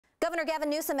Governor Gavin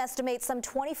Newsom estimates some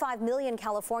 25 million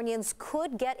Californians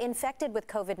could get infected with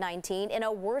COVID-19 in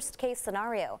a worst-case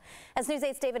scenario. As News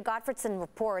 8's David Gottfredson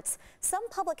reports, some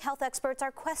public health experts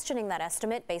are questioning that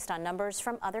estimate based on numbers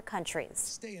from other countries.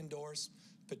 Stay indoors,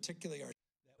 particularly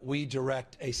we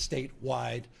direct a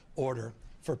statewide order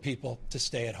for people to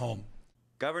stay at home.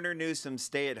 Governor Newsom's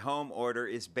stay-at-home order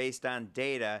is based on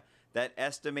data that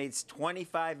estimates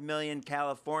 25 million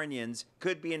Californians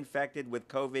could be infected with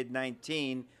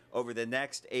COVID-19 over the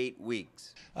next 8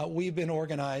 weeks. We've been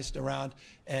organized around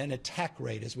an attack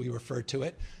rate, as we refer to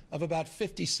it, of about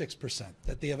 56%,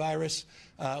 that the virus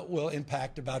will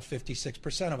impact about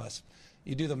 56% of us.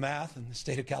 You do the math in the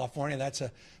state of California, that's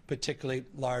a particularly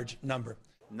large number.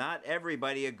 Not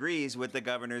everybody agrees with the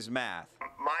governor's math.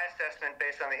 My assessment,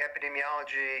 based on the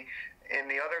epidemiology in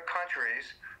the other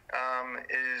countries,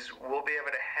 is we'll be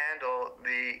able to handle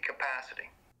the capacity.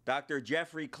 Dr.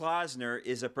 Jeffrey Klausner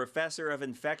is a professor of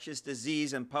infectious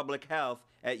disease and public health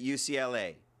at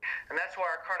UCLA. And that's why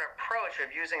our current approach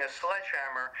of using a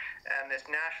sledgehammer and this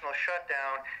national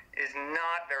shutdown is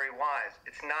not very wise.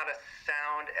 It's not a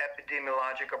sound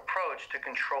epidemiologic approach to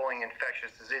controlling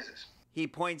infectious diseases. He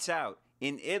points out,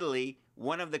 in Italy,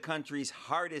 one of the countries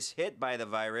hardest hit by the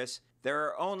virus, there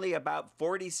are only about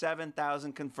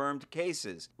 47,000 confirmed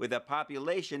cases, with a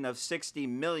population of 60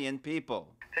 million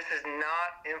people. This is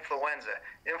not influenza.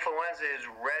 Influenza is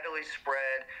readily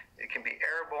spread. It can be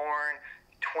airborne.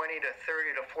 20 to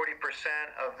 30 to 40%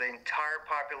 of the entire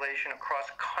population across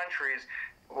countries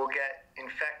will get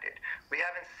infected. We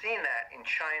haven't seen that in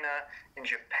China, in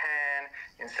Japan,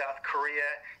 in South Korea.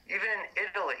 Even in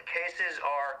Italy, cases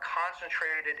are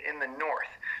concentrated in the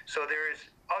north. So there's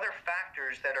other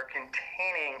factors that are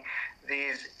containing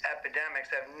these epidemics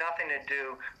that have nothing to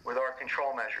do with our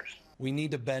control measures. We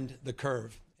need to bend the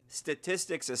curve.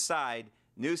 Statistics aside,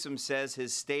 Newsom says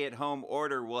his stay-at-home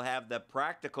order will have the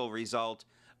practical result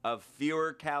of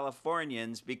fewer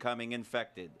Californians becoming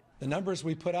infected. The numbers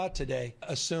we put out today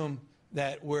assume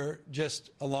that we're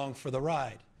just along for the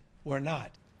ride. We're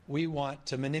not. We want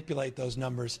to manipulate those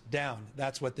numbers down.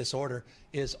 That's what this order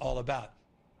is all about.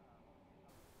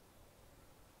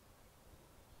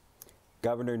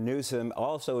 Governor Newsom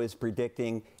also is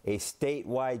predicting a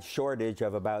statewide shortage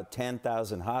of about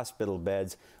 10,000 hospital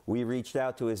beds. We reached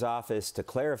out to his office to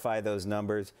clarify those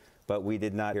numbers, but we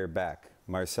did not hear back.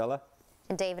 Marcella?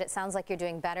 And David, it sounds like you're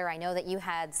doing better. I know that you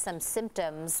had some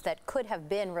symptoms that could have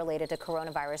been related to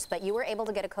coronavirus, but you were able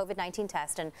to get a COVID-19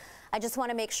 test. And I just want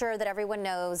to make sure that everyone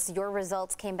knows your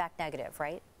results came back negative,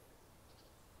 right?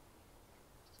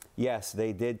 Yes,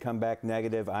 they did come back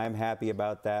negative. I'm happy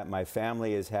about that. My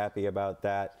family is happy about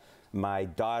that. My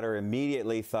daughter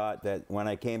immediately thought that when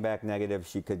I came back negative,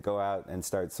 she could go out and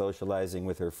start socializing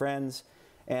with her friends.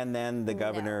 And then the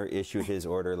governor issued his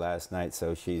order last night,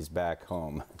 so she's back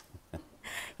home.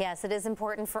 Yes, it is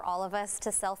important for all of us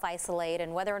to self-isolate,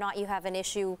 and whether or not you have an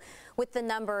issue with the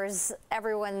numbers,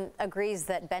 everyone agrees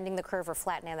that bending the curve or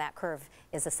flattening that curve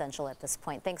is essential at this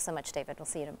point. Thanks so much, David. We'll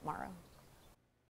see you tomorrow.